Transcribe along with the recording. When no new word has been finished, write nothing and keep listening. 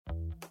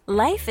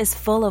Life is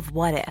full of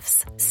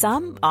what-ifs.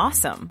 Some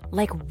awesome,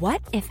 like what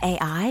if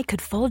AI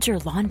could fold your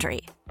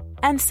laundry?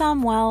 And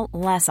some, well,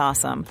 less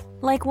awesome,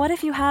 like what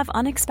if you have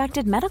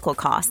unexpected medical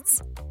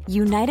costs?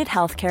 United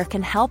Healthcare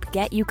can help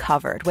get you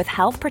covered with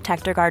Health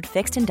Protector Guard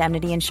fixed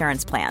indemnity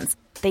insurance plans.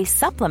 They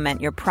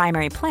supplement your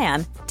primary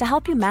plan to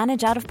help you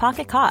manage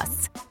out-of-pocket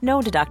costs.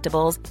 No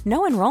deductibles,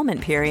 no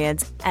enrollment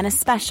periods, and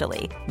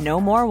especially no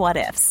more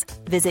what-ifs.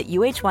 Visit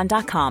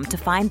uh1.com to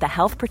find the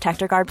Health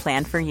Protector Guard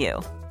plan for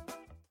you.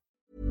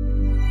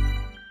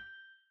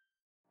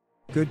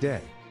 Good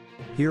day.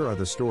 Here are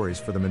the stories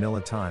for the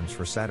Manila Times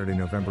for Saturday,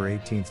 November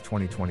 18,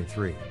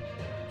 2023.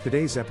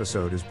 Today's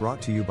episode is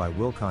brought to you by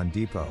Wilcon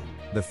Depot,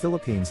 the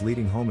Philippines'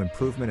 leading home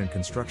improvement and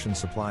construction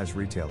supplies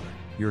retailer,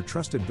 your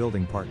trusted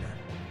building partner.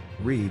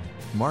 Read,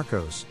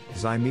 Marcos,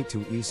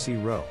 Zimitu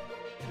EC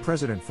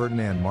President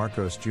Ferdinand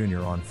Marcos Jr.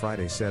 on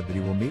Friday said that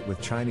he will meet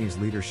with Chinese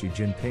leader Xi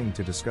Jinping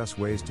to discuss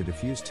ways to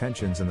defuse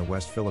tensions in the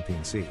West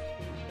Philippine Sea.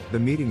 The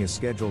meeting is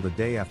scheduled a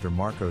day after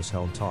Marcos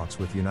held talks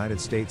with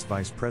United States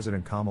Vice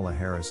President Kamala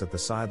Harris at the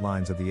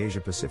sidelines of the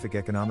Asia-Pacific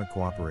Economic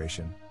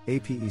Cooperation,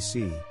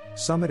 APEC,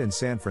 summit in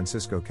San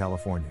Francisco,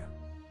 California.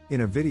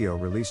 In a video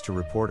released to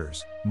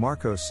reporters,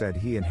 Marcos said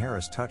he and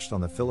Harris touched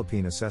on the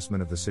Philippine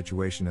assessment of the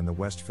situation in the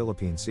West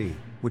Philippine Sea,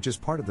 which is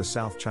part of the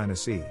South China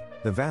Sea,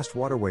 the vast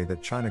waterway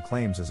that China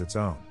claims as its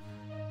own.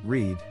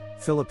 Read,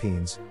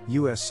 Philippines,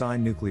 U.S.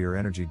 sign nuclear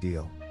energy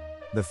deal.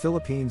 The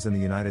Philippines and the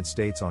United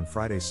States on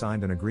Friday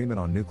signed an agreement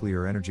on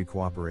nuclear energy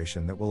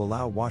cooperation that will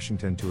allow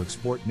Washington to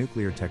export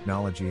nuclear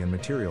technology and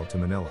material to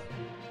Manila.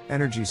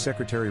 Energy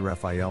Secretary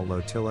Rafael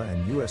Lotilla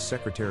and U.S.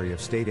 Secretary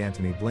of State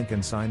Antony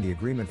Blinken signed the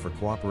Agreement for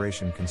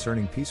Cooperation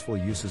Concerning Peaceful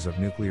Uses of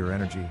Nuclear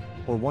Energy,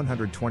 or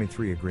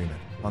 123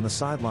 Agreement, on the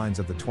sidelines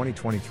of the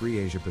 2023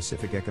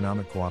 Asia-Pacific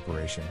Economic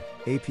Cooperation,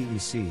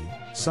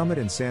 APEC, summit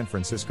in San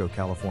Francisco,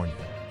 California.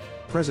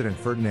 President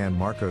Ferdinand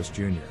Marcos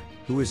Jr.,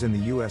 who is in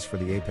the U.S. for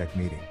the APEC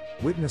meeting,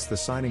 witnessed the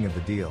signing of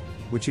the deal,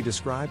 which he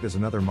described as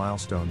another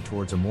milestone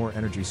towards a more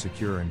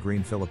energy-secure and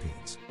green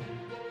Philippines.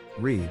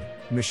 Read,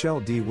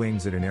 Michelle D.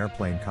 wings it in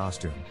airplane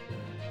costume.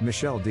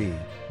 Michelle D.,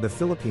 the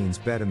Philippines'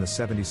 bet in the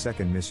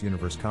 72nd Miss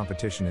Universe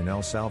competition in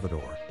El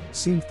Salvador,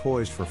 seemed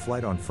poised for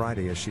flight on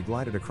Friday as she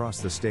glided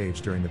across the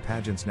stage during the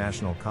pageant's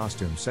national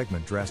costume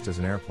segment dressed as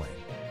an airplane.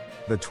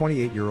 The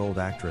 28-year-old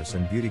actress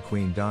and beauty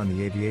queen donned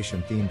the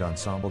aviation-themed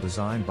ensemble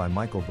designed by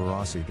Michael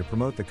Barassi to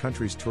promote the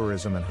country's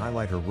tourism and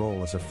highlight her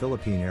role as a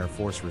Philippine Air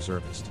Force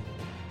reservist.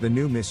 The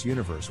new Miss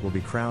Universe will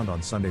be crowned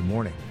on Sunday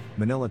morning,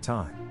 Manila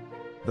time.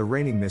 The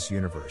reigning Miss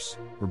Universe,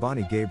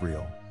 Rabani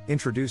Gabriel,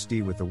 introduced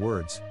D with the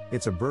words,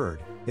 "It's a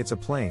bird, it's a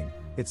plane,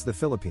 it's the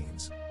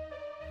Philippines."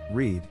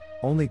 Read,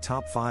 only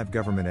top 5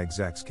 government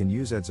execs can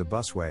use EDSA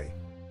busway.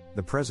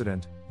 The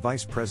President,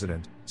 Vice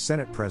President,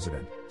 Senate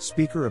President,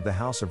 Speaker of the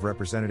House of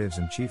Representatives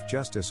and Chief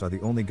Justice are the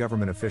only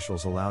government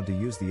officials allowed to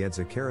use the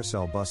EDSA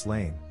carousel bus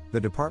lane,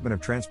 the Department of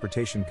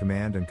Transportation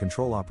Command and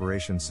Control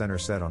Operations Center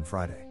said on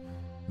Friday.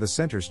 The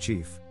center's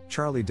chief,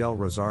 Charlie Del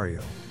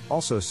Rosario,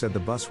 also said the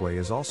busway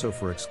is also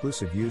for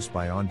exclusive use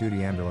by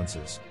on-duty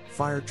ambulances,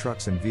 fire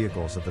trucks and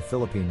vehicles of the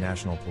Philippine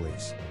National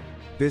Police.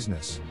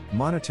 Business,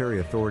 monetary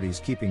authorities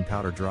keeping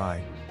powder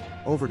dry.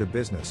 Over to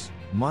business,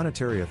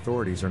 monetary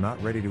authorities are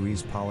not ready to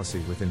ease policy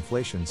with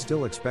inflation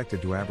still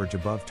expected to average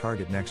above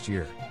target next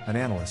year, an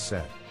analyst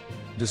said.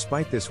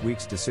 Despite this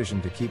week's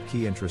decision to keep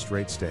key interest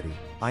rates steady,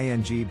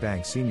 ING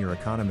Bank senior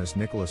economist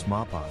Nicolas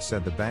Mapa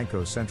said the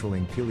Bangko Sentral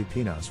ng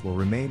Pilipinas will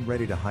remain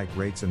ready to hike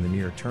rates in the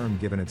near term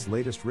given its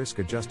latest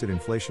risk-adjusted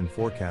inflation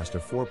forecast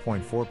of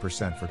 4.4%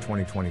 for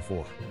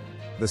 2024.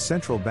 The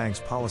central bank's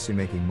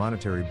policymaking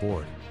monetary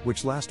board,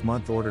 which last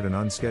month ordered an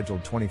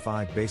unscheduled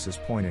 25 basis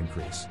point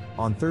increase,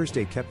 on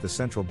Thursday kept the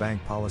central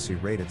bank policy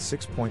rate at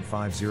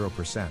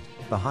 6.50%,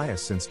 the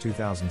highest since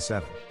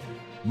 2007.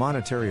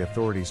 Monetary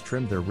authorities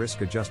trimmed their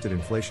risk-adjusted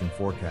inflation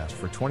forecast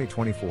for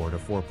 2024 to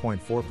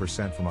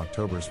 4.4% from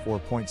October's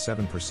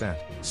 4.7%,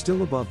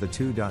 still above the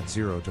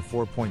 2.0 to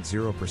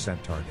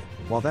 4.0% target,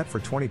 while that for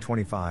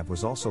 2025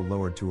 was also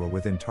lowered to a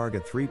within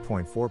target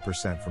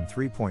 3.4% from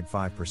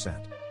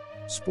 3.5%.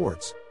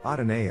 Sports,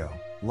 Ateneo,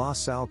 La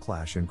Salle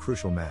clash in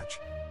crucial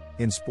match.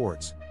 In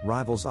sports,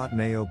 rivals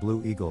Ateneo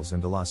Blue Eagles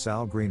and De La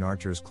Salle Green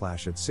Archers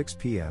clash at 6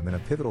 p.m. in a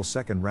pivotal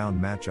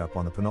second-round matchup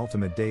on the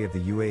penultimate day of the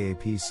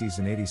UAAP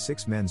Season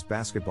 86 men's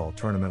basketball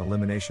tournament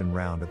elimination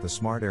round at the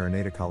Smart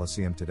Araneta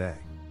Coliseum today.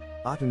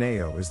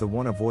 Ateneo is the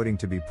one avoiding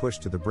to be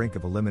pushed to the brink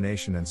of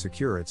elimination and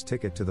secure its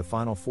ticket to the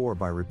Final Four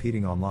by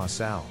repeating on La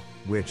Salle,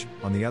 which,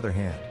 on the other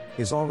hand,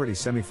 is already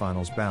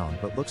semifinals bound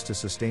but looks to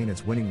sustain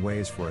its winning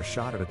ways for a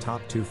shot at a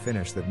top 2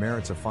 finish that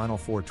merits a Final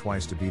Four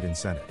twice to beat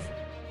incentive.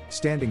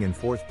 Standing in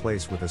 4th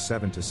place with a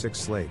 7-6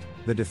 slate,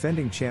 the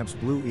defending champs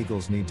Blue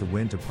Eagles need to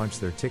win to punch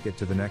their ticket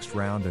to the next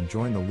round and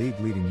join the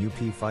league-leading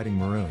UP Fighting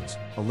Maroons,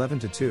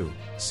 11-2,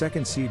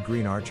 second seed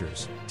Green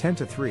Archers,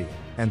 10-3,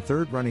 and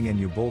third-running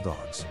NU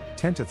Bulldogs,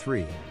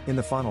 10-3, in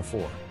the Final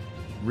Four.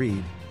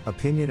 Read,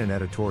 opinion and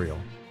editorial.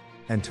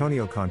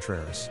 Antonio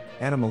Contreras,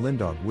 Anna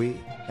Malindog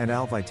and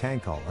Alvy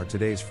Tangkal are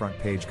today's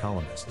front-page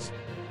columnists.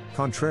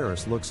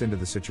 Contreras looks into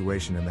the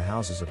situation in the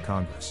Houses of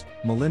Congress.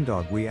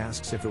 Malindog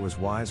asks if it was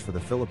wise for the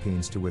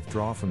Philippines to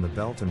withdraw from the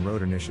Belt and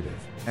Road Initiative,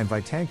 and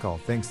Vitankal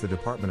thinks the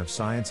Department of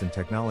Science and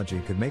Technology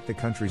could make the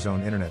country's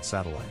own internet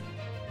satellite.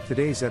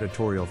 Today's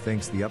editorial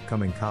thinks the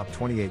upcoming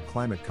COP28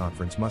 climate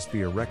conference must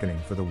be a reckoning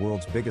for the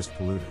world's biggest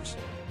polluters.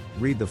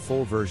 Read the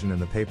full version in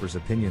the paper's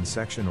opinion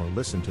section or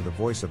listen to the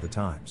Voice of the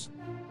Times.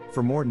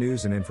 For more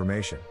news and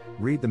information,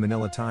 read the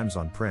Manila Times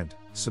on print,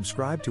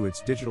 subscribe to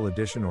its digital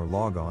edition or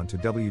log on to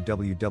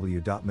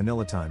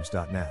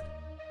www.manilatimes.net.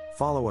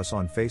 Follow us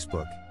on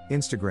Facebook,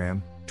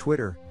 Instagram,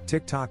 Twitter,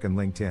 TikTok and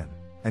LinkedIn,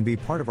 and be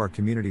part of our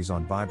communities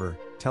on Viber,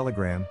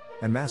 Telegram,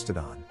 and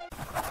Mastodon.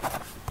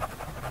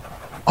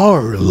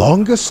 Our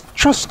longest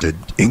trusted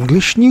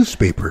English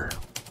newspaper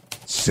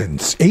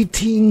since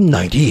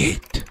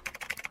 1898.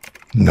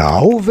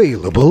 Now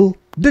available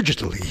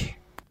digitally.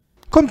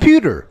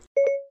 Computer.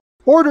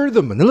 Order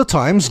the Manila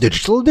Times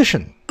Digital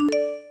Edition.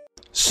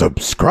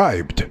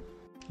 Subscribed.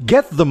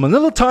 Get the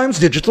Manila Times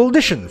Digital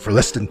Edition for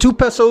less than 2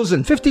 pesos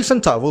and 50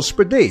 centavos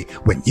per day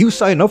when you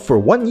sign up for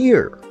 1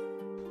 year.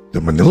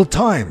 The Manila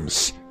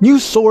Times,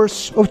 news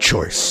source of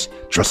choice,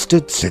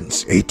 trusted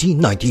since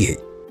 1898.